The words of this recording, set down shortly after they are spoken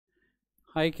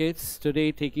Hi kids,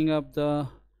 today taking up the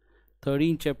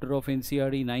 13th chapter of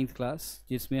NCERT 9th class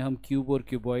जिसमें हम cube और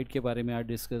cuboid के बारे में आज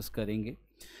डिस्कस करेंगे.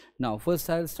 Now first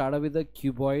I'll start with the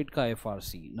cuboid का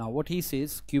FRC. Now what he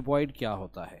says, cuboid क्या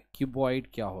होता है? क्यूबॉइड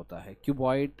क्या होता है?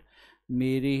 क्यूबॉइड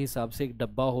मेरे हिसाब से एक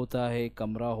डब्बा होता है,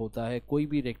 कमरा होता है, कोई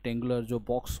भी रेक्टेंगुलर जो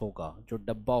बॉक्स होगा, जो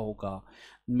डब्बा होगा,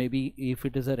 may be if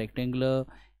it is a rectangular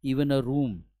even a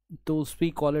room, तो उस we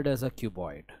call it as a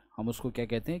cuboid. हम उसको क्या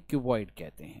कहते हैं? क्यूबॉइड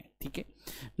कहते हैं. ठीक है.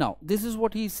 Now this is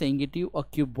what he is saying it you. A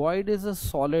cuboid is a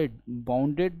solid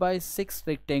bounded by 6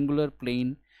 rectangular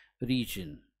plain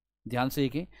region. ध्यान से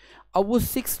देखें. अब वो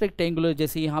 6 रेक्टेंगुलर,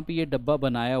 जैसे यहाँ पे ये डब्बा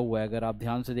बनाया हुआ है, अगर आप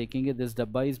ध्यान से देखेंगे, दिस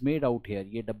डब्बा इज मेड आउट हेयर.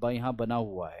 ये डब्बा यहाँ बना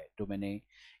हुआ है, तो मैंने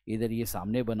इधर ये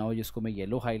सामने बना हुआ जिसको मैं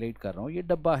येलो हाईलाइट कर रहा हूँ, ये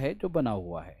डब्बा है जो बना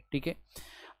हुआ है. ठीक है.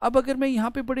 अब अगर मैं यहाँ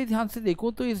पे बड़े ध्यान से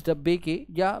देखूँ तो इस डब्बे के,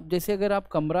 या जैसे अगर आप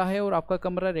कमरा है और आपका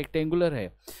कमरा रेक्टेंगुलर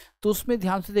है, तो उसमें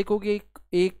ध्यान से देखोगे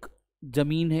एक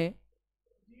ज़मीन है,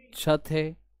 छत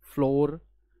है, फ्लोर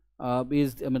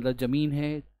इस मतलब ज़मीन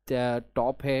है,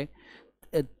 टॉप है,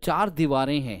 4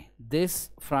 दीवारें हैं, this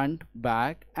front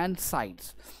back and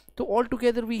sides. तो all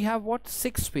together we have what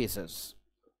 6 spaces.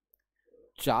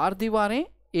 4 दीवारें,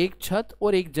 एक छत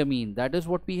और एक ज़मीन. That is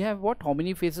what we have. What how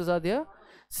many faces are there?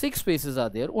 6 spaces are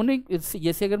there. उन्हें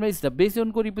जैसे अगर मैं इस डब्बे से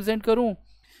उनको रिप्रेजेंट करूं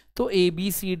तो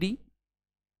ABCD.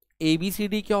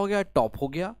 ABCD क्या हो गया? टॉप हो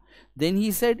गया. Then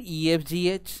he said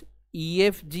EFGH.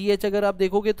 EFGH अगर आप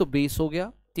देखोगे तो बेस हो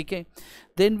गया. ठीक है.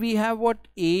 Then we have what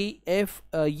AF.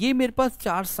 ये मेरे पास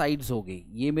 4 साइड्स हो गई.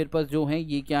 ये मेरे पास जो है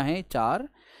ये क्या है? 4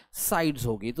 साइड्स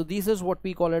हो गई. तो this is what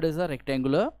we call it as a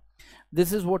rectangular.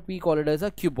 This is what we call it as a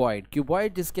cuboid.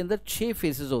 Cuboid जिसके अंदर 6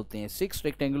 फेसेस होते हैं. 6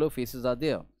 rectangular faces are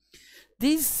there.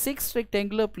 These 6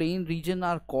 rectangular plane region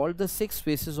are called the 6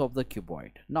 faces of the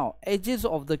cuboid. Now edges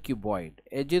of the cuboid,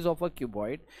 edges of a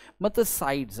cuboid मतलब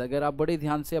sides. अगर आप बड़े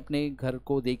ध्यान से अपने घर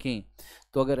को देखें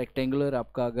तो अगर रेक्टेंगुलर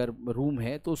आपका अगर रूम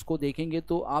है तो उसको देखेंगे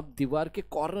तो आप दीवार के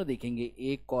कॉर्नर देखेंगे.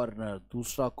 एक कॉर्नर,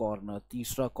 दूसरा कॉर्नर,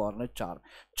 तीसरा कॉर्नर,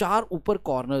 4 ऊपर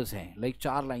कॉर्नर्स हैं. लाइक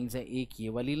 4 लाइन्स हैं. एक ये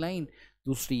वाली लाइन,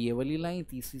 दूसरी ये वाली लाइन,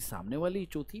 तीसरी सामने वाली,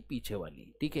 चौथी पीछे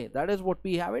वाली. ठीक है. That is what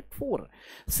we have it 4.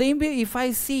 Same way if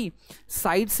I C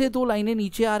side से 2 लाइनें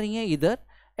नीचे आ रही हैं इधर,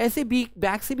 ऐसे भी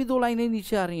बैक से भी 2 लाइनें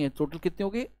नीचे आ रही हैं. टोटल कितने हो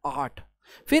गए? 8.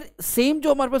 फिर सेम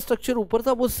जो हमारे पास स्ट्रक्चर ऊपर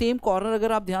था वो सेम कॉर्नर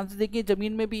अगर आप ध्यान से देखिए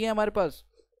जमीन में भी है हमारे पास,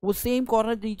 वो सेम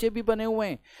कॉर्नर नीचे भी बने हुए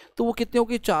हैं. तो वो कितने हो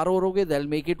गए? 4 और हो गए. That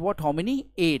make it what how many?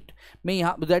 8. मैं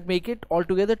यहाँ that make it all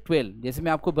together 12. जैसे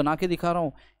मैं आपको बना के दिखा रहा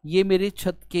हूँ, ये मेरे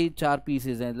छत के 4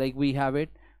 पीसेज हैं. Like we have it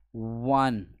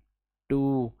 1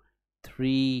 2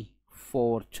 3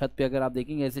 4. छत पे अगर आप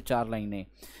देखेंगे ऐसे 4 लाइनें.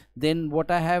 Then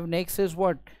what I have next is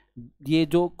what, ये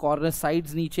जो कॉर्नर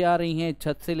साइड्स नीचे आ रही हैं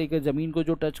छत से लेकर ज़मीन को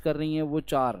जो टच कर रही हैं वो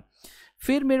 4.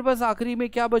 फिर मेरे पास आखिरी में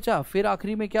क्या बचा?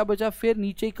 फिर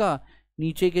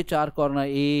नीचे के 4 कॉर्नर,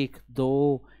 1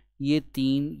 2 ये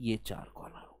 3 ये 4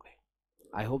 कॉर्नर हो गए.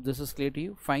 I hope this is clear to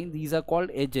you. Fine. These are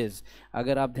called edges.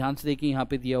 अगर आप ध्यान से देखिए यहाँ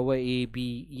पे दिया हुआ है AB,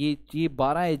 ये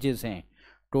 12 एजेस हैं.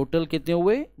 टोटल कितने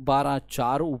हुए? 12.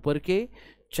 4 ऊपर के,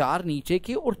 4 नीचे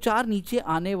के और 4 नीचे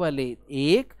आने वाले.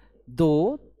 1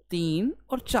 2 3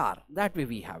 और 4. That way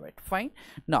we have it. Fine.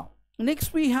 Now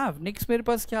next मेरे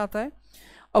पास क्या आता है?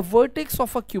 अ वर्टेक्स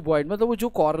ऑफ अ क्यूबॉइड. मतलब वो जो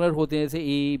कॉर्नर होते हैं जैसे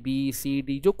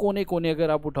ABCD, जो कोने कोने अगर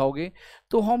आप उठाओगे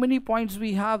तो how many points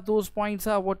we have? Those points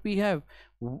are what we have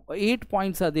 8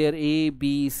 points are there.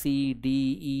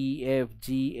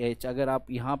 ABCDEFGH. अगर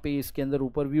आप यहाँ पे इसके अंदर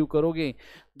ऊपर व्यू करोगे,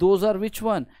 दोज आर विच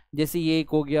वन? जैसे ये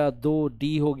 1 हो गया, 2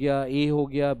 D हो गया, A हो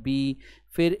गया, B,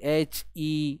 फिर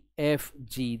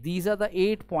HEFG. These are the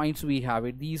 8 points we have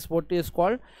it. These what is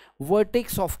called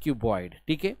vertex of cuboid.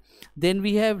 ठीक है. Then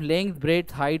we have length,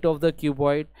 breadth, height of the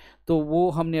cuboid. तो वो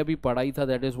हमने अभी पढ़ा ही था.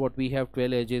 That is what we have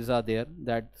 12 edges are there.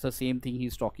 That's the same thing he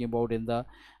is talking about in the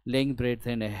length, breadth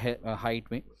and height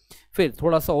में. फिर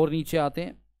थोड़ा सा और नीचे आते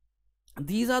हैं.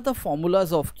 These are the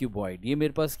formulas of cuboid. ये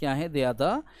मेरे पास क्या है? They are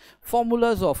the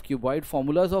formulas of cuboid.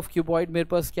 Formulas of cuboid मेरे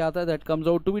पास क्या आता है? That comes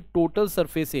out to be total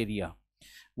surface area.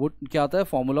 वो क्या आता है?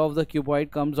 Formula of the cuboid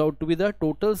comes out to be the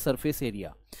total surface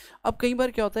area. अब कई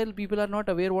बार क्या होता है, people are not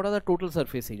aware what are the total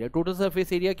surface area. Total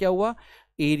surface area क्या हुआ?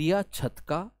 एरिया छत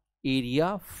का,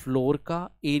 एरिया फ्लोर का,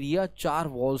 एरिया 4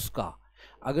 वॉल्स का.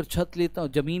 अगर छत लेता हूँ,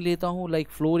 जमीन लेता हूँ, like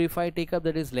floor if I take up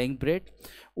that is length breadth.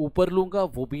 ऊपर लूँगा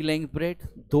वो भी लेंथ ब्रेथ.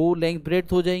 2 लेंथ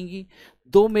ब्रेथ हो जाएंगी.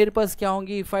 2 मेरे पास क्या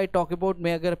होंगी? इफ आई टॉक अबाउट,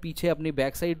 मैं अगर पीछे अपनी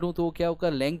बैक साइड लूँ तो वो क्या होगा?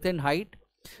 Length and height.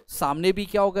 सामने भी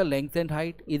क्या होगा? Length and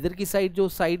height. इधर की साइड जो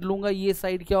साइड लूंगा, ये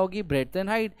साइड क्या होगी? Breadth and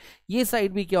height. ये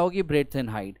साइड भी क्या होगी? Breadth and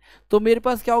height. तो मेरे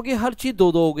पास क्या होगी? हर चीज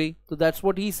 2 हो गई. तो that's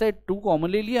what he said. 2 common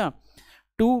ले लिया.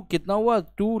 2 कितना हुआ?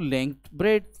 2 length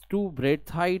breadth, to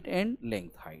breadth height and length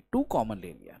height, two common ले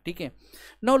लिया, ठीक है।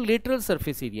 Now lateral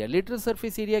surface area, lateral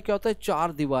surface area क्या होता है,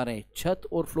 चार दीवारें, छत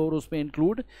और फ्लोर उसमें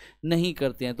इंक्लूड नहीं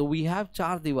करते हैं, तो वी हैव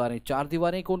चार दीवारें। चार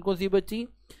दीवारें कौन कौन सी बची,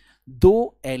 2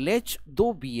 LH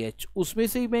 2 BH, उसमें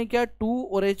से मैं क्या 2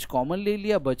 और H कॉमन ले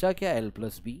लिया, बचा क्या L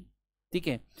प्लस B, ठीक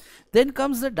है। Then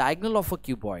comes the diagonal of a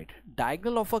cuboid.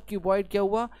 Diagonal of a cuboid क्या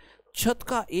हुआ, छत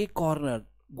का एक corner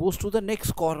goes to the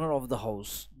next corner of the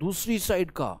house, दूसरी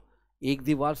साइड का, एक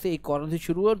दीवार से एक कॉर्नर से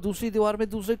शुरू और दूसरी दीवार में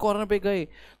दूसरे कॉर्नर पे गए,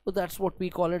 तो that's what we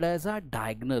call it as a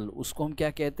diagonal. उसको हम क्या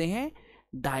कहते हैं,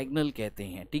 डायगोनल कहते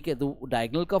हैं, ठीक है। तो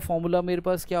डायगोनल का फॉर्मूला मेरे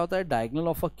पास क्या होता है, diagonal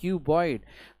of a cuboid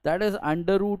that is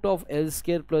under root of L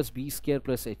square plus B square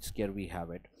plus H square, we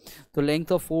have it. तो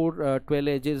length of 12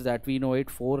 edges that we know it,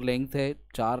 4 length है,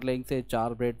 4 लेंथ है,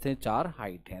 4 breadth है, 4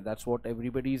 height है, that's what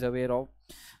everybody is aware of.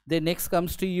 Then next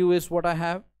comes to you is what I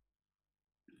have,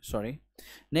 sorry,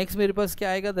 next मेरे पास क्या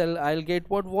आएगा, I will get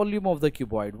what, volume of the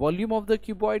cuboid. Volume of the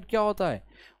cuboid क्या होता है,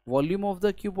 volume of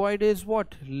the cuboid is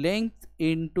what, length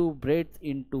into breadth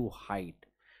into height.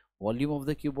 Volume of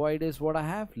the cuboid is what I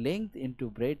have, length into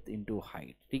breadth into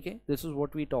height, ठीक है। This is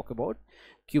what we talk about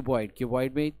cuboid.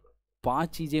 Cuboid में 5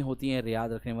 चीजें होती हैं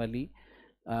याद रखने वाली,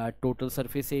 total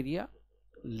surface area,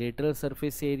 lateral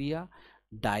surface area,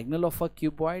 diagonal of a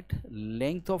cuboid,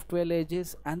 length of 12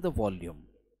 ages and the volume,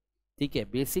 ठीक है।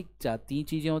 बेसिक 3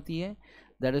 चीजें होती हैं,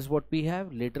 that is what we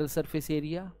have, lateral surface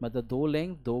area मतलब 2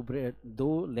 length 2 bread,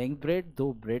 2 length bread,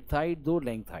 2 breadth height, 2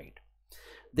 length height.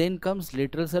 Then comes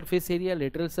lateral surface area.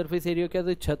 Lateral surface area क्या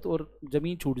होता है, छत और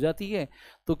जमीन छूट जाती है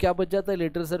तो क्या बच जाता है,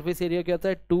 लेटरल सरफेस एरिया क्या होता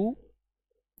है, 2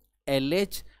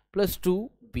 LH प्लस 2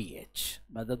 BH,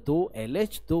 मतलब 2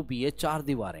 LH 2 BH, 4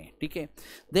 दीवारें, ठीक है।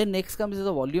 Then next comes is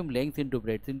the volume, length into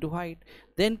breadth into height.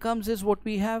 Then comes is what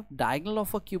we have, diagonal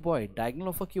of a cuboid. Diagonal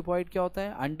of a cuboid क्या होता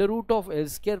है, under root of L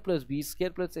square plus B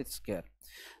square plus H square.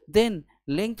 Then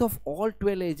length of all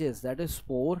 12 edges that is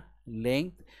 4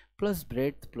 length plus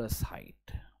breadth plus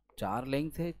height, 4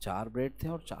 length है, 4 breadth है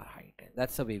और 4 height है,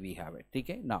 that's the way we have it, ठीक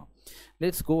है। Now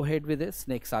let's go head with this,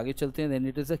 next आगे चलते हैं। Then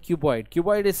it is a cuboid.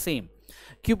 Cuboid is same.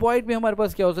 Cuboid में हमारे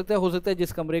पास क्या हो सकता है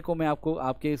जिस कमरे को मैं आपको,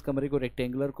 आपके इस कमरे को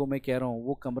रेक्टेंगुलर को मैं कह रहा हूँ,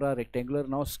 वो कमरा रेक्टेंगुलर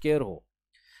ना हो, स्क्वायर हो,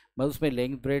 मतलब उसमें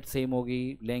लेंथ ब्रेड सेम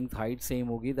होगी, लेंथ हाइट सेम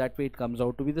होगी, that way it comes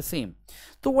out to be the same.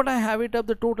 तो what I have it of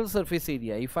the total surface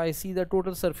area, if I see the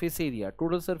total surface area,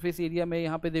 total surface area में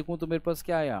यहाँ पे देखूँ तो मेरे पास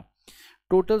क्या आया,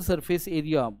 टोटल सरफेस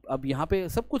एरिया। अब यहाँ पे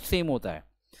सब कुछ सेम होता है,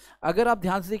 अगर आप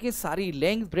ध्यान से देखिए सारी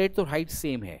लेंथ ब्रेड्थ और हाइट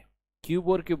सेम है। क्यूब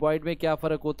और क्यूबॉइड में क्या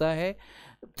फर्क होता है,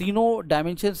 तीनों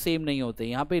डायमेंशन सेम नहीं होते।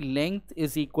 यहाँ पे length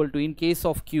is equal to, in case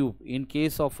of cube, in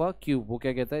case of a cube वो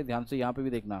क्या कहता है, ध्यान से यहाँ पे भी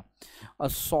देखना, a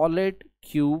solid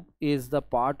cube is the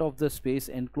part of the space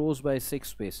enclose by 6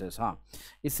 spaces. हाँ,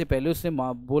 इससे पहले उसने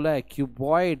बोला है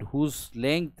cuboid whose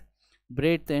length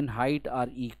breadth and height are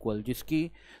equal, जिसकी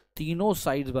तीनों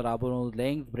साइड्स बराबर हो,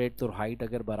 लेंथ ब्रेड्थ और हाइट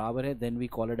अगर बराबर है, then we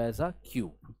call it as a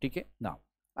cube, ठीक है। Now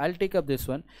I will take up this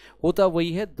one, होता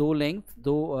वही है, 2 length,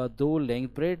 2 length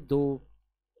bread, 2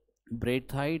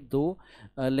 breadth height, 2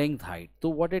 length height.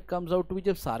 तो what it comes out to be,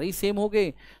 जब सारे ही सेम हो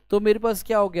गए तो मेरे पास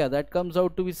क्या हो गया, that comes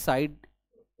out to be side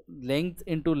length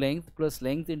into length plus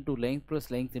length into length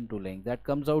plus length into length, that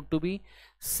comes out to be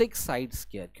 6 side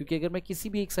square. क्योंकि अगर मैं किसी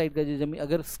भी एक साइड का जमीन,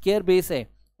 अगर स्क्वायर बेस है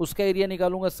उसका एरिया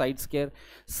निकालूंगा साइड स्क्वायर,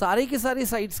 सारे के सारे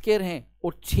साइड स्क्वायर हैं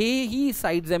और 6 ही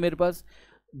साइड्स है मेरे पास,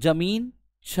 जमीन,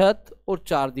 छत और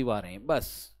 4 दीवारें बस,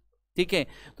 ठीक है।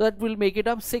 तो that will make it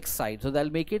up 6 side, so that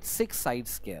will make it 6 side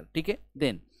square, ठीक है।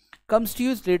 Then comes to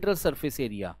use lateral surface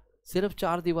area, सिर्फ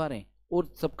 4 दीवारें और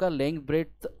सबका लेंथ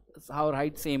ब्रेड्थ और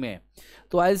हाइट सेम है,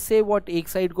 तो आई से व्हाट, एक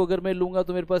साइड को अगर मैं लूंगा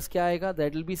तो मेरे पास क्या आएगा,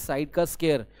 दैट विल बी साइड का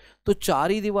स्क्वायर, तो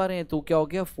 4 ही दीवारें हैं तो क्या हो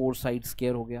गया, 4 साइड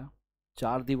स्क्वायर हो गया,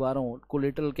 4 दीवारों को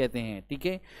लेटरल कहते हैं, ठीक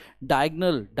है।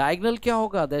 डायगोनल, डायगोनल क्या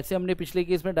होगा, जैसे हमने पिछले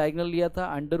केस में डायगोनल लिया था,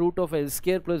 under root of L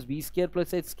square plus B square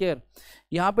plus H square.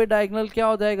 यहाँ पे डायगोनल क्या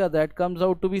हो जाएगा, that comes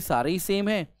out to be सारे ही सेम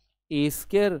है, A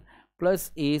square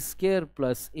plus A square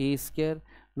plus A square,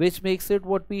 which makes it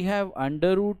what we have, under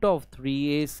root of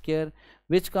 3A square,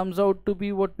 which comes out to be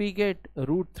what we get,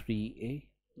 root 3A,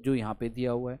 जो यहाँ पे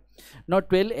दिया हुआ है। Now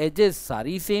 12 edges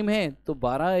सारी same है तो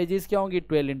 12 edges क्या होंगी,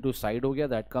 12 इंटू साइड हो गया,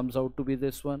 that comes out to be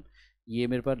this one. ये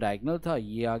मेरे पास डायगोनल था,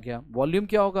 ये आ गया। वॉल्यूम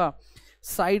क्या होगा,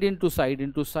 side into side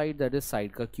into side, that is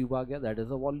side का क्यूब आ गया, that is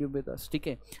a volume with us, ठीक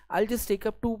है। I just take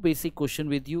up 2 basic question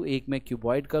with you, एक मैं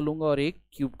क्यूबॉइड का लूंगा और एक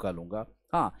क्यूब का लूंगा।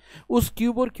 हाँ, उस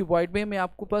क्यूब और क्यूबॉइड में मैं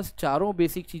आपको पास चारों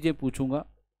बेसिक चीज़ें पूछूंगा,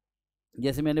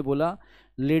 जैसे मैंने बोला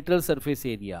लेटरल सरफेस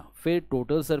एरिया, फिर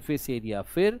टोटल सरफेस एरिया,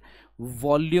 फिर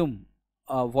volume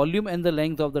volume and the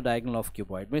length of the diagonal of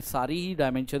cuboid. मैं सारी ही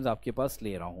डायमेंशंस आपके पास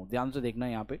ले रहा हूँ, ध्यान से देखना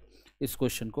यहाँ पे इस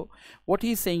क्वेश्चन को। What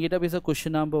he is saying it up is a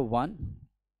question number 1।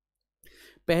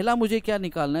 पहला मुझे क्या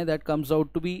निकालना है, that comes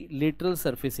out to be lateral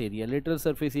surface area. Lateral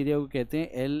surface area को कहते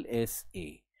हैं LSA,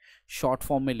 शॉर्ट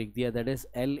फॉर्म में लिख दिया, दैट इज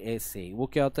LSA। वो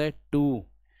क्या होता है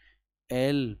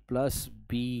 2L +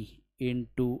 B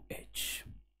 × H।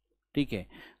 ठीक है,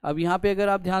 अब यहाँ पे अगर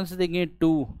आप ध्यान से देखें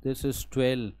 2, दिस इज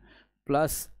 12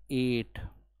 + 8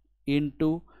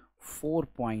 ×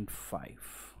 4.5।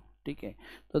 ठीक है,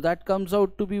 तो that comes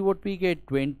out to be what we get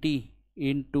 20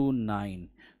 × 9,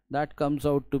 that comes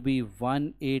out to be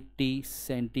 180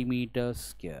 centimeters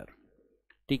square.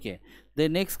 ठीक है,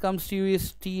 then next comes to you is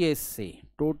TSA,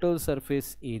 total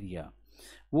surface area।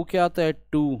 वो क्या आता है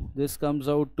 2, this comes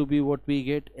out to be what we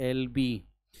get LB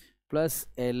plus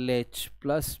LH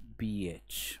plus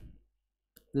BH।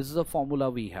 this is the formula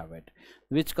we have it,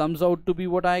 which comes out to be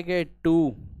what I get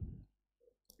 2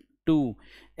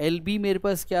 LB मेरे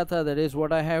पास क्या था, that is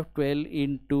what I have 12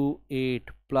 ×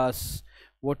 8 plus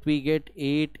what we get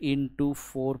 8 ×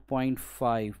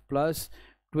 4.5 plus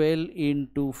 12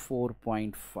 ×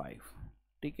 4.5।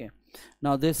 ठीक है,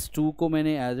 now this 2 को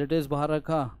मैंने as it is बाहर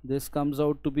रखा, this comes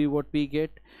out to be what we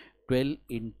get 12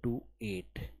 ×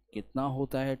 8। कितना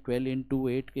होता है 12 ×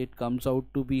 8, it comes out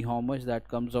to be how much, that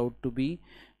comes out to be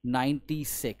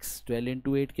 96। 12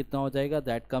 × 8 कितना हो जाएगा,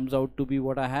 that comes out to be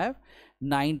what I have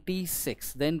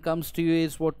 96। then comes to you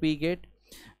is what we get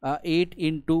 8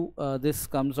 into this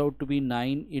comes out to be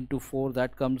 9 × 4,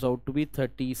 that comes out to be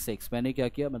 36। मैंने क्या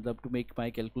किया, मतलब to make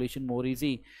my calculation more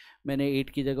easy, मैंने 8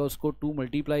 की जगह उसको 2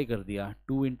 multiply कर दिया,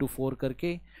 2 × 4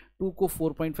 करके 2 को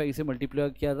 4.5 से मल्टीप्लाई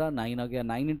किया था, 9 आ गया,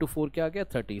 9 × 4 क्या आ गया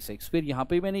 36। फिर यहाँ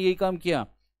पे मैंने यही काम किया,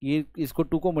 ये इसको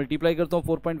 2 को मल्टीप्लाई करता हूँ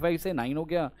 4.5 से, 9 हो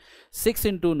गया, 6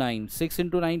 × 9, 6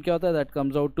 × 9 क्या होता है, that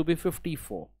comes out to be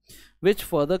 54, which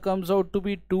further comes out to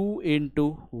be 2 ×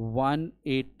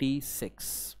 186,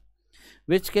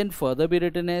 which can further be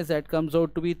written as, that comes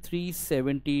out to be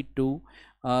 372।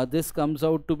 this comes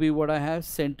out to be what I have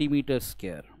centimeter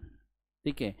square।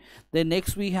 ठीक है, then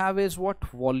next we have is what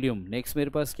volume। next मेरे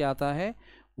पास क्या आता है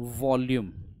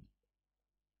volume।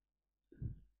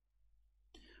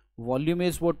 volume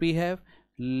is what we have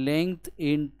length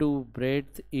into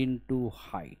breadth into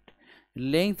height।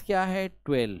 Length क्या है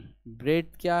 12, breath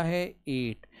क्या है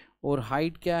 8 और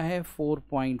हाइट क्या है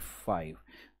 4.5,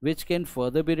 which can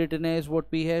further be written as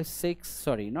what we have 6,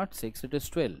 sorry not 6, it is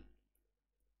 12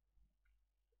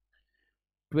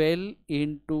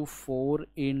 × 4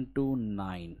 ×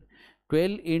 9।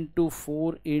 12 ×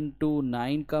 4 ×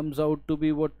 9 comes out to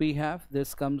be what we have,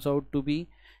 this comes out to be,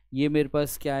 ये मेरे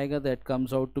पास क्या आएगा, that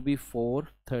comes out to be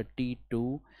 432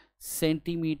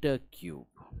 centimeter cube।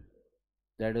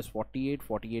 that is 48 ×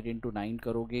 9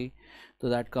 करोगे तो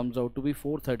that comes out to be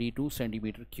 432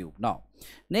 centimeter cube। now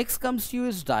next comes to you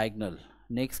is diagonal।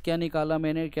 next क्या निकाला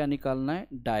मैंने, क्या निकालना है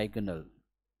diagonal।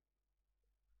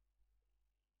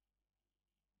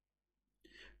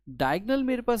 diagonal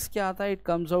मेरे पास क्या आता है, it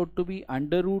comes out to be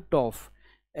under root of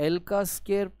L का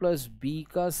स्क्वायर प्लस B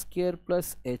का स्क्वायर प्लस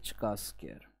H का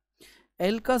स्क्वायर।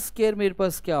 L का स्क्वायर मेरे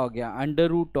पास क्या हो गया, under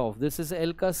root of, this is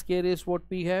L का square is what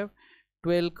we have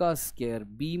 12 का स्क्वायर,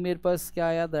 B मेरे पास क्या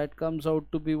आया, that comes out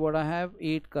to be what I have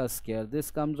 8 का square,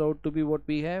 this comes out to be what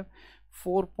we have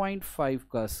 4.5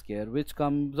 का square, which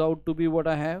comes out to be what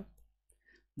I have,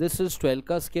 this is 12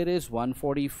 का square is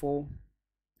 144,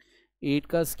 8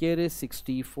 का square is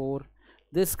 64,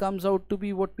 this comes out to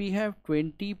be what we have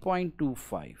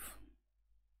 20.25।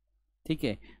 ठीक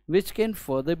है, which can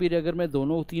further B, अगर मैं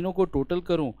दोनों तीनों को टोटल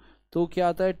करूं तो क्या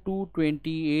आता है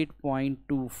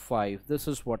 228.25। This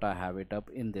is what I have it up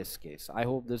in this case. I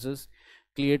hope this is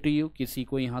clear to you, किसी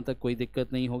को यहाँ तक कोई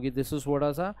दिक्कत नहीं होगी। दिस इज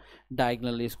थोड़ा सा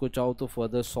डायगनल, इसको चाहो तो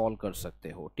फर्दर सॉल्व कर सकते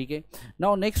हो। ठीक है,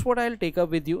 now next what I will take up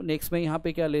with you, next मैं यहाँ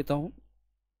पे क्या लेता हूँ,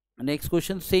 नेक्स्ट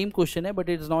क्वेश्चन सेम क्वेश्चन है but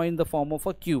it is now in the form of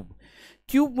a cube.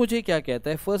 Cube मुझे क्या कहता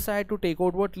है, first I have to take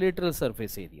out what lateral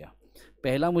surface area.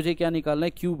 पहला मुझे क्या निकालना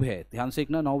है, क्यूब है, ध्यान से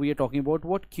देखना। Now we are talking about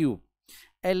what cube,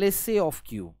 LSA of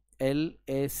cube,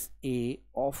 LSA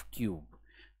of cube.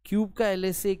 Cube का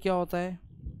LSA क्या होता है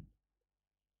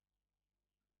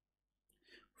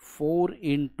 4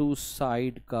 इंटू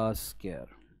साइड का स्क्वायर।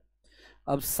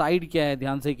 अब साइड क्या है,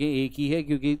 ध्यान से कि एक ही है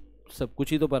क्योंकि सब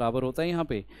कुछ ही तो बराबर होता है यहाँ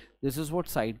पे। दिस इज व्हाट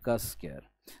साइड का square,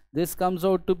 this comes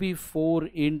out to be 4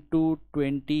 into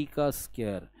 20 का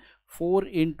स्क्वायर। 4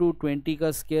 इंटू 20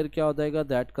 का स्क्वायर क्या हो जाएगा,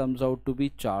 that comes out to be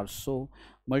 400।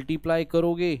 Multiply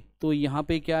करोगे तो यहाँ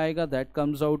पे क्या आएगा, that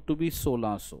comes out to be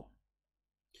 1600,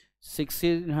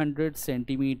 1600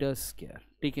 centimetre square.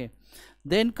 ठीक है,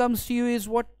 then comes to you is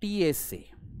what TSA।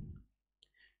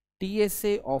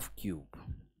 TSA of cube,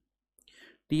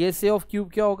 TSA of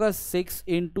cube क्या होगा? 6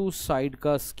 इंटू साइड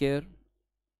का स्क्वायर,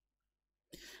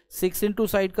 6 इंटू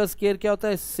साइड का स्क्वायर क्या होता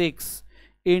है? 6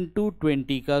 इंटू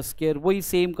 20 का स्क्वायर, वही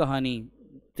सेम कहानी,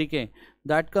 ठीक है।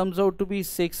 That comes out to be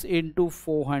 6 into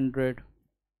 400,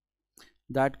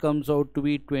 that comes out to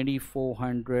be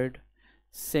 2400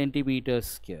 centimetre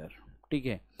square, ठीक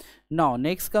है। Now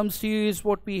next comes to you is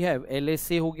what we have,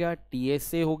 LSA हो गया,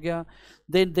 TSA हो गया,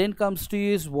 then comes to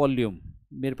you is volume.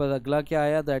 मेरे पास अगला क्या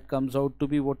आया? That comes out to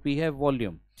be what we have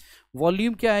volume.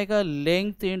 Volume क्या आएगा?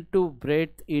 Length into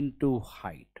breadth into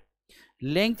height.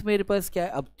 Length मेरे पास क्या है?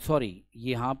 अब सॉरी,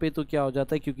 यहाँ पे तो क्या हो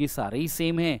जाता है, क्योंकि सारे ही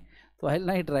सेम है, तो आई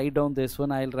night write down this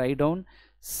one, I write down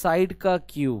side का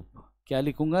क्यूब। क्या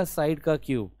लिखूंगा? साइड का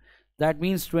क्यूब, दैट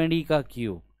मीन्स 20 का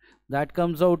cube, that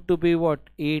comes out to be what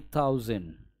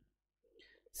 8000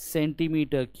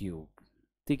 centimetre cube,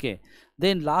 ठीक है।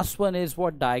 Then last one is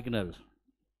what diagonal.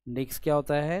 Next क्या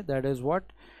होता है? That is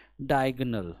what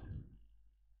diagonal.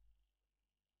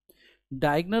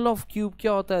 Diagonal of cube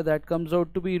क्या होता है? That comes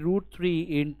out to be √3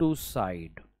 into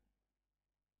side,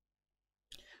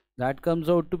 that comes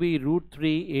out to be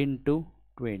 √3 into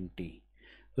 20।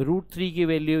 √3 की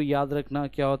value याद रखना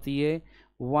क्या होती है?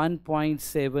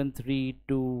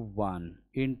 1.7321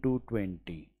 इंटू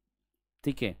 20,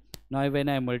 ठीक है। Now when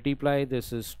I multiply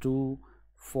this is 2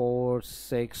 4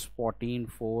 6 14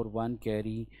 4 1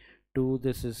 carry 2,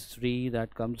 this is 3,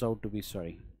 that comes out to be,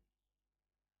 sorry,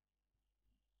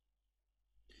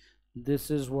 this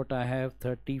is what I have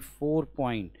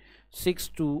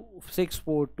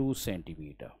 34.642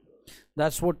 centimeter.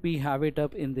 That's what we have it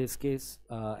up in this case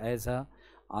as a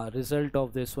result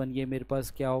of this one. ये मेरे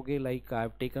पास क्या हो गए? like I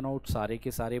have taken out सारे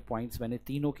के सारे points, मैंने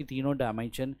तीनों की तीनों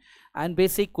dimension and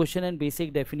basic question and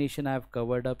basic definition I have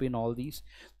covered up in all these.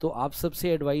 तो आप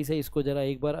सबसे advice है इसको जरा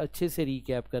एक बार अच्छे से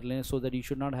recap कर लें, so that you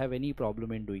should not have any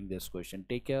problem in doing this question.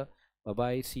 Take care, bye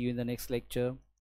bye, see you in the next lecture.